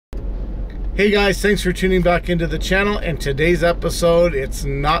Hey guys, thanks for tuning back into the channel, and today's episode, it's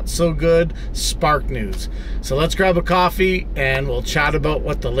not so good Spark news. So let's grab a coffee and we'll chat about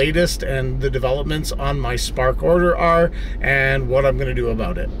what the latest and the developments on my Spark order are and what I'm going to do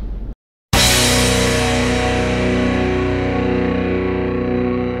about it.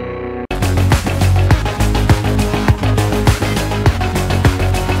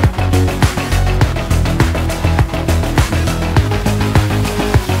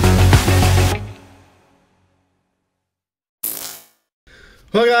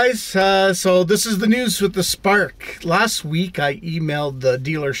 Well guys, so this is the news with the Spark. Last week I emailed the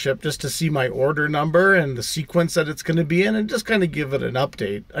dealership just to see my order number and the sequence that it's going to be in and just kind of give it an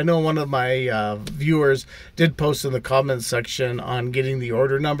update. I know one of my viewers did post in the comments section on getting the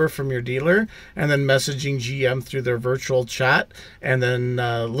order number from your dealer and then messaging GM through their virtual chat and then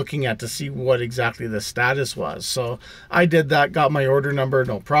looking at to see what exactly the status was. So I did that, got my order number,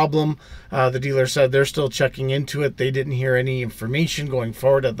 no problem. The dealer said they're still checking into it. They didn't hear any information going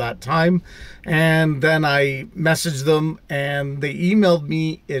forward at that time. And then I messaged them and they emailed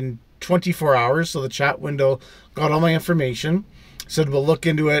me in 24 hours. So the chat window got all my information, said we'll look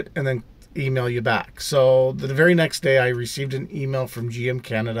into it and then email you back. So the very next day I received an email from GM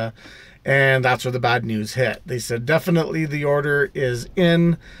Canada, and that's where the bad news hit. They said definitely the order is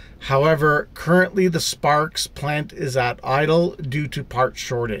in. However, currently the Sparks plant is at idle due to part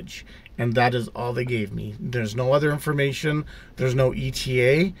shortage. And that is all they gave me. There's no other information. There's no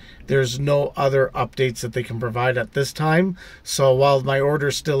ETA. There's no other updates that they can provide at this time. So while my order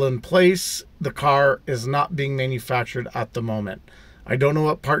is still in place, the car is not being manufactured at the moment. I don't know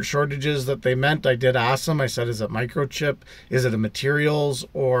what part shortages that they meant. I did ask them. I said, is it microchip? Is it a materials?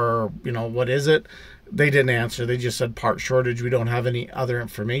 Or, you know, what is it? They didn't answer. They just said part shortage. We don't have any other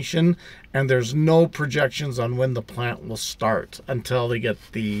information. And there's no projections on when the plant will start until they get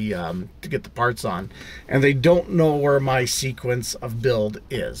the parts on. And they don't know where my sequence of build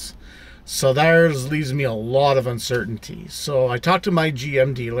is. So that leaves me a lot of uncertainty. So I talked to my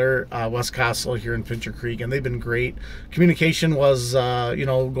GM dealer, West Castle here in Pincher Creek, and they've been great. Communication was,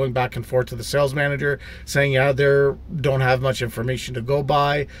 going back and forth to the sales manager, saying, yeah, they don't have much information to go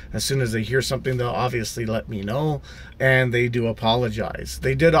by. As soon as they hear something, they'll obviously let me know, and they do apologize.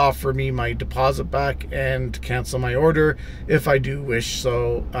 They did offer me my deposit back and cancel my order if I do wish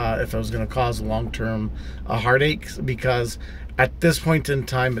so, if I was going to cause long-term heartache, because at this point in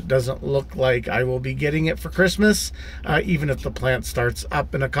time, it doesn't look like I will be getting it for Christmas. Even if the plant starts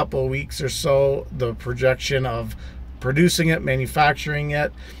up in a couple of weeks or so, the projection of producing it, manufacturing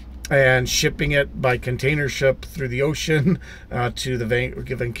it, and shipping it by container ship through the ocean to the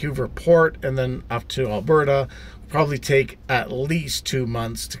Vancouver port and then up to Alberta will probably take at least 2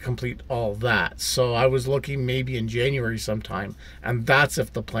 months to complete all that. So I was looking maybe in January sometime, and that's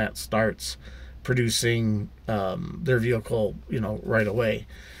if the plant starts producing their vehicle, right away.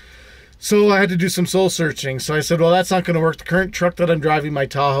 So I had to do some soul searching. So I said, well, that's not going to work. The current truck that I'm driving, my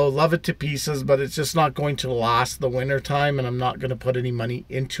Tahoe, love it to pieces, but it's just not going to last the winter time, and I'm not going to put any money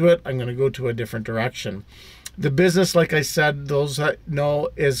into it. I'm going to go to a different direction. The business, like I said, those that know,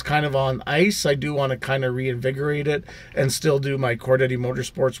 is kind of on ice. I do want to kind of reinvigorate it and still do my Cordetti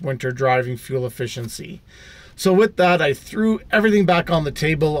Motorsports winter driving fuel efficiency. So with that, I threw everything back on the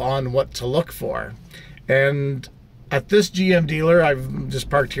table on what to look for. And at this GM dealer, I've just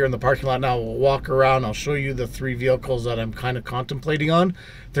parked here in the parking lot now. We'll walk around. I'll show you the 3 vehicles that I'm kind of contemplating on.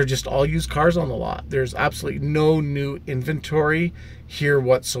 They're just all used cars on the lot. There's absolutely no new inventory here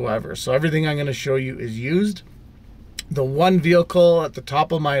whatsoever. So everything I'm going to show you is used. The one vehicle at the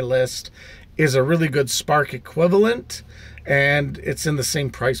top of my list is a really good Spark equivalent, and it's in the same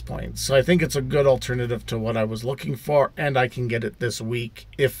price point. So I think it's a good alternative to what I was looking for, and I can get it this week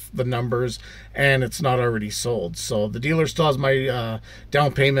if the numbers and it's not already sold. So the dealer still has my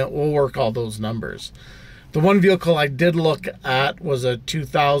down payment. We'll work all those numbers. The one vehicle I did look at was a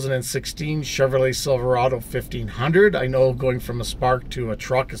 2016 Chevrolet Silverado 1500. I know going from a Spark to a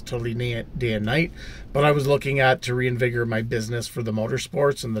truck is totally day and night, but I was looking at to reinvigorate my business for the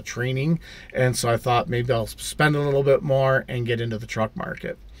motorsports and the training, and so I thought maybe I'll spend a little bit more and get into the truck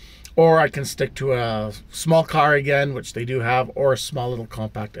market. Or I can stick to a small car again, which they do have, or a small little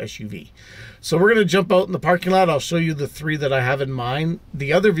compact SUV. So we're going to jump out in the parking lot. I'll show you the 3 that I have in mind.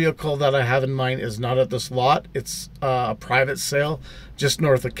 The other vehicle that I have in mind is not at this lot. It's a private sale just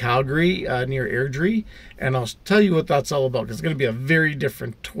north of Calgary, near Airdrie. And I'll tell you what that's all about, because it's going to be a very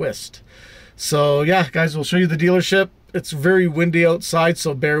different twist. So yeah, guys, we'll show you the dealership It's very windy outside,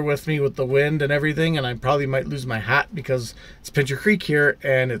 so bear with me with the wind and everything, and I probably might lose my hat because it's Pincher Creek here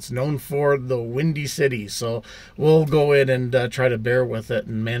and it's known for the windy city. So we'll go in and try to bear with it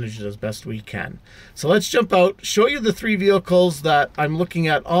and manage it as best we can. So let's jump out, show you the 3 vehicles that I'm looking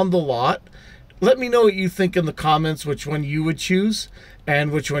at on the lot. Let me know what you think in the comments, which one you would choose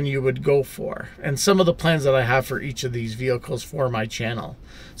and which one you would go for, and some of the plans that I have for each of these vehicles for my channel.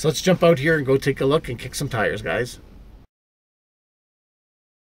 So let's jump out here and go take a look and kick some tires, guys.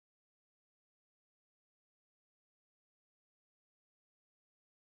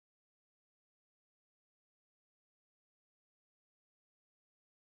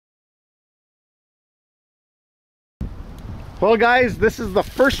 Well guys, this is the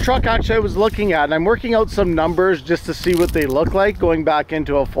first truck actually I was looking at, and I'm working out some numbers just to see what they look like going back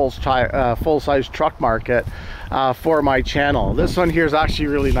into a full-size truck market for my channel. This one here is actually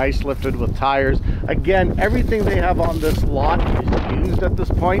really nice, lifted with tires. Again, everything they have on this lot is used at this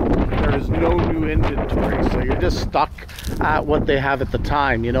point. There is no new inventory, so you're just stuck at what they have at the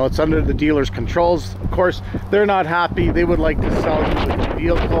time. You know, it's under the dealer's controls. Of course, they're not happy. They would like to sell you the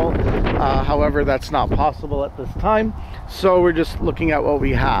vehicle. However, that's not possible at this time. So we're just looking at what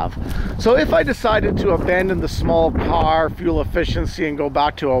we have. So if I decided to abandon the small car fuel efficiency and go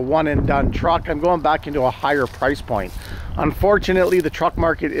back to a one and done truck, I'm going back into a higher price point. Unfortunately, the truck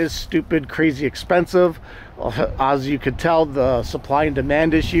market is stupid, crazy expensive. As you could tell, the supply and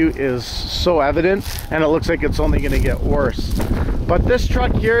demand issue is so evident, and it looks like it's only going to get worse. But this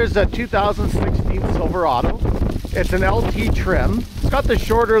truck here is a 2016 Silverado. It's an LT trim. It's got the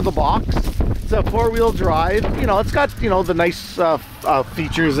shorter of the box. It's a 4-wheel drive. You know, it's got, you know, the nice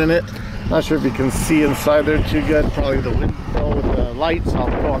features in it. Not sure if you can see inside there too good. Probably the window with the lights. I'll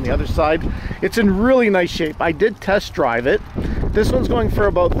go on the other side. It's in really nice shape. I did test drive it. This one's going for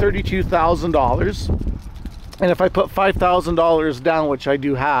about $32,000. And if I put $5,000 down, which I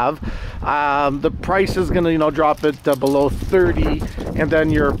do have, the price is going to, you know, drop it below 30, and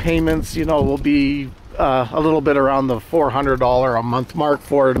then your payments, you know, will be a little bit around the $400 a month mark,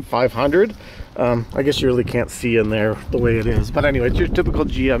 $400 to $500. I guess you really can't see in there the way it is, but anyway, it's your typical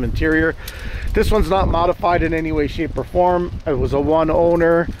GM interior. This one's not modified in any way, shape, or form. It was a one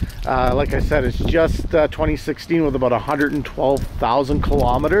owner. Like I said, it's just 2016 with about 112,000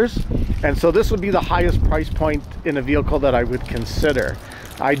 kilometers. And so this would be the highest price point in a vehicle that I would consider.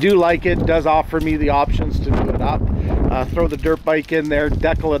 I do like it. It does offer me the options to do it up. Throw the dirt bike in there,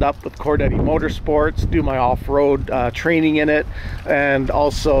 decal it up with Cordetti Motorsports, do my off-road training in it, and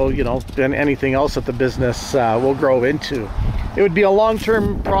also, you know, then anything else that the business will grow into. It would be a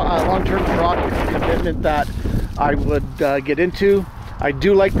long-term project commitment that I would get into. I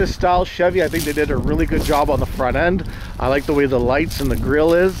do like this style Chevy. I think they did a really good job on the front end. I like the way the lights and the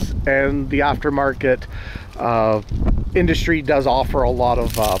grille is, and the aftermarket industry does offer a lot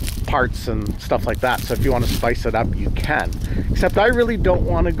of parts and stuff like that. So if you want to spice it up, you can. Except I really don't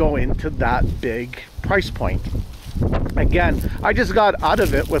want to go into that big price point. Again, I just got out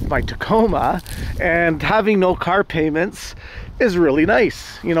of it with my Tacoma, and having no car payments is really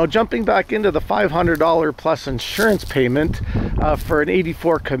nice. You know, jumping back into the $500 plus insurance payment for an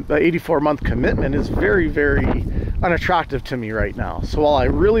 84 month commitment is very, very unattractive to me right now. So while I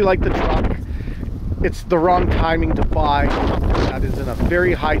really like the truck, it's the wrong timing to buy something that is in a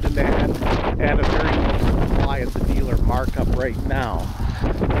very high demand and a very low supply at the dealer markup right now.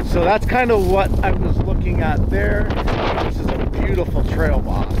 So that's kind of what I was looking at there. This is a beautiful trail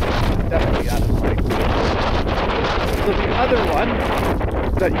box. Definitely out of sight. So the other one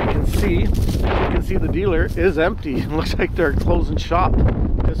that you can see the dealer is empty. It looks like they're closing shop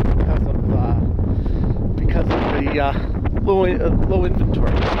just because of the low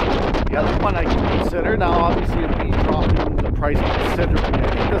inventory. The other one I can consider, now obviously it'd be dropping the price considerably.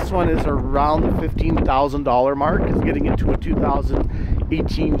 I think this one is around the $15,000 mark. It's getting into a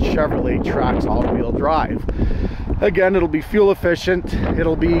 2018 Chevrolet Trax all-wheel drive. Again, it'll be fuel efficient.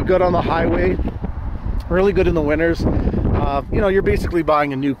 It'll be good on the highway, really good in the winters. You know, you're basically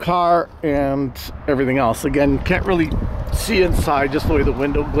buying a new car and everything else. Again, can't really see inside just the way the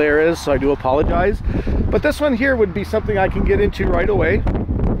window glare is, so I do apologize. But this one here would be something I can get into right away.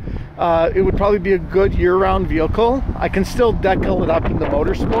 It would probably be a good year-round vehicle. I can still decal it up in the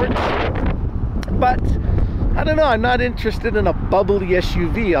motorsports, but I don't know, I'm not interested in a bubbly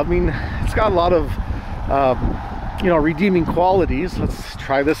SUV. I mean, it's got a lot of you know, redeeming qualities. Let's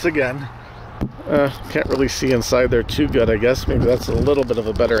try this again. Can't really see inside there too good, I guess. Maybe that's a little bit of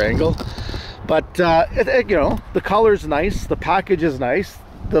a better angle. But you know, the color's nice, the package is nice.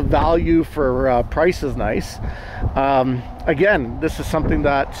 the value for price is nice. Again, this is something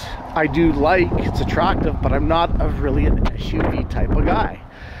that I do like. It's attractive, but I'm not really an SUV type of guy.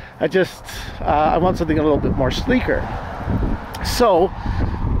 I want something a little bit more sleeker. So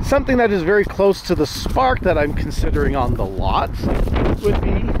something that is very close to the Spark that I'm considering on the lot would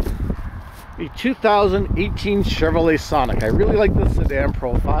be a 2018 Chevrolet Sonic. I really like the sedan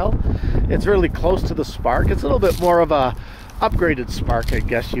profile. It's really close to the Spark. It's a little bit more of a upgraded Spark, I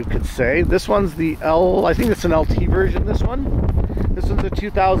guess you could say. This one's the I think it's an LT version, this one. This is the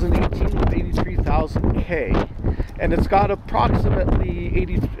 2018 with 83,000K. And it's got approximately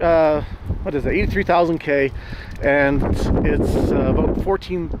 83,000K, and it's about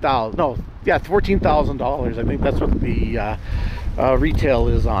 $14,000. I think that's what the retail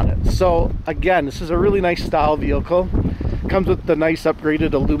is on it. So again, this is a really nice style vehicle. Comes with the nice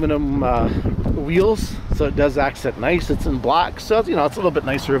upgraded aluminum wheels, so it does accent nice. It's in black, so you know, it's a little bit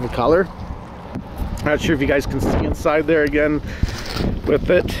nicer of a color. Not sure if you guys can see inside there again with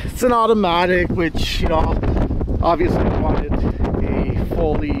it. It's an automatic, which, you know, obviously I wanted a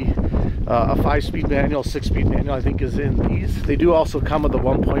fully a 5-speed manual, 6-speed manual I think is in these. They do also come with a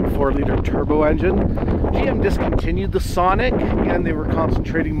 1.4 liter turbo engine. GM discontinued the Sonic. Again, they were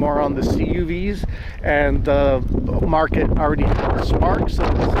concentrating more on the CUVs, and the market already had the Spark, so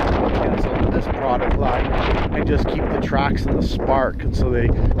they decided to cancel this product line and just keep the Trax and the Spark. And so they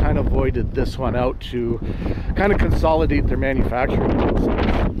kind of voided this one out to kind of consolidate their manufacturing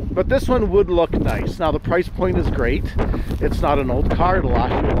process. But this one would look nice. Now the price point is great. It's not an old car. It'll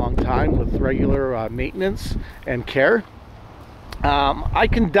last you a long time with regular maintenance and care. I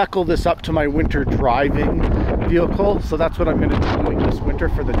can decal this up to my winter driving vehicle, so that's what I'm going to be doing this winter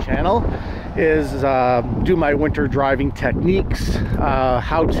for the channel, is do my winter driving techniques,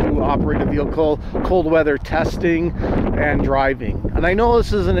 how to operate a vehicle, cold weather testing, and driving. And I know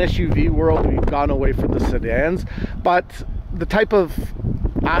this is an SUV world, we've gone away from the sedans, but the type of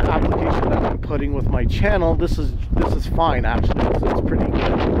application that I'm putting with my channel, this is fine actually. It's pretty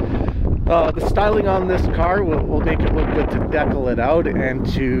good. The styling on this car will make it look good to decal it out and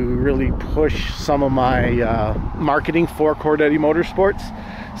to really push some of my marketing for Cordetti Motorsports.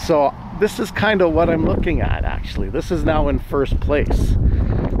 So this is kind of what I'm looking at actually. This is now in first place.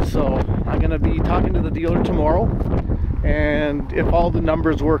 So I'm going to be talking to the dealer tomorrow, and if all the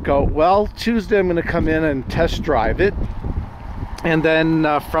numbers work out well, Tuesday I'm going to come in and test drive it, and then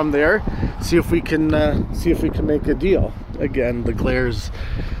from there see if we can make a deal. Again, the glares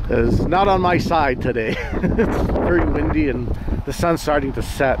is not on my side today. It's very windy and the sun's starting to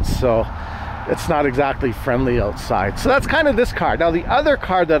set, so it's not exactly friendly outside. So that's kind of this car. Now the other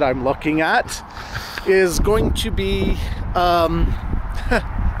car that I'm looking at is going to be an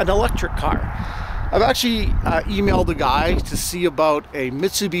electric car. I've actually emailed a guy to see about a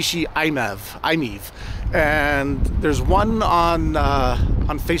Mitsubishi i-MiEV, and there's one on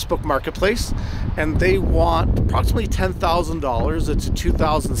Facebook Marketplace, and they want approximately $10,000. It's a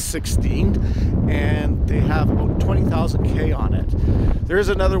 2016, and they have about 20,000K on it. There is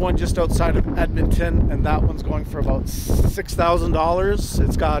another one just outside of Edmonton, and that one's going for about $6,000.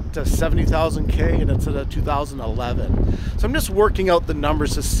 It's got 70,000K, and it's at a 2011. So I'm just working out the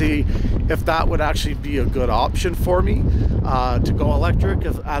numbers to see if that would actually be a good option for me to go electric.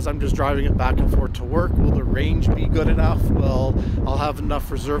 As I'm just driving it back and forth to work, will the range be good enough? I'll have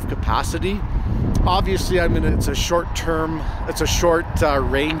enough reserve capacity? Obviously, it's a short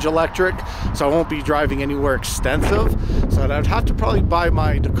range electric, so I won't be driving anywhere extensive. So I'd have to probably buy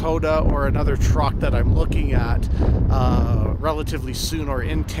my Dakota or another truck that I'm looking at relatively soon, or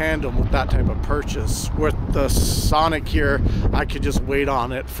in tandem with that type of purchase. With the Sonic here, I could just wait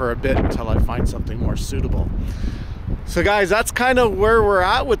on it for a bit until I find something more suitable. So guys, that's kind of where we're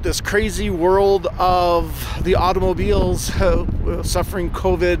at with this crazy world of the automobiles suffering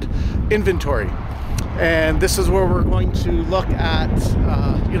COVID inventory. And this is where we're going to look at,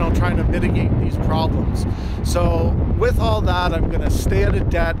 trying to mitigate these problems. So with all that, I'm going to stay out of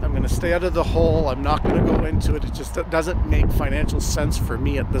debt. I'm going to stay out of the hole. I'm not going to go into it. It just doesn't make financial sense for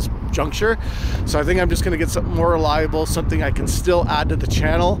me at this juncture. So I think I'm just going to get something more reliable, something I can still add to the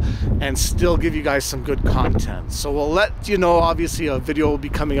channel and still give you guys some good content. So we'll let you know, obviously a video will be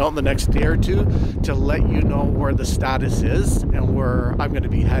coming out in the next day or two to let you know where the status is and where I'm going to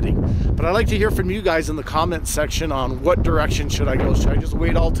be heading. But I'd like to hear from you guys in the comment section on what direction should I go. Should I just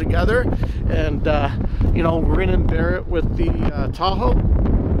wait all together and we're in Barrett with the Tahoe?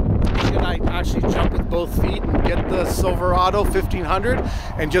 Should I actually jump with both feet and get the Silverado 1500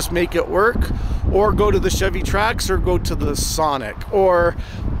 and just make it work, or go to the Chevy Trax, or go to the Sonic, or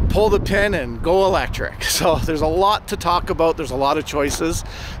pull the pin and go electric. So there's a lot to talk about. There's a lot of choices,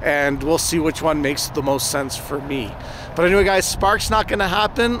 and we'll see which one makes the most sense for me. But anyway, guys, Spark's not going to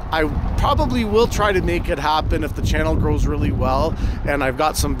happen. I probably will try to make it happen if the channel grows really well and I've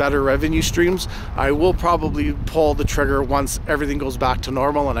got some better revenue streams. I will probably pull the trigger once everything goes back to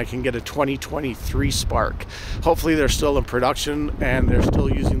normal and I can get a 2023 Spark. Hopefully they're still in production and they're still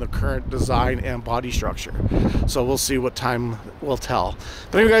using the current design and body structure. So we'll see what time will tell.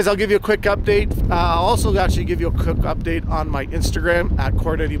 But anyway, guys, I'll give you a quick update. I'll also actually give you a quick update on my Instagram at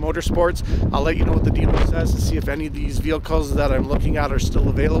Cordetti Motorsports. I'll let you know what the dealer says to see if any of these vehicles that I'm looking at are still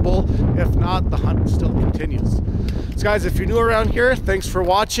available. If not, the hunt still continues. So guys, if you're new around here, thanks for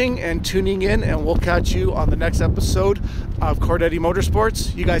watching and tuning in, and we'll catch you on the next episode of Cordetti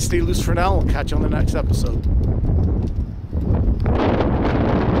Motorsports. You guys stay loose for now. We'll catch you on the next episode.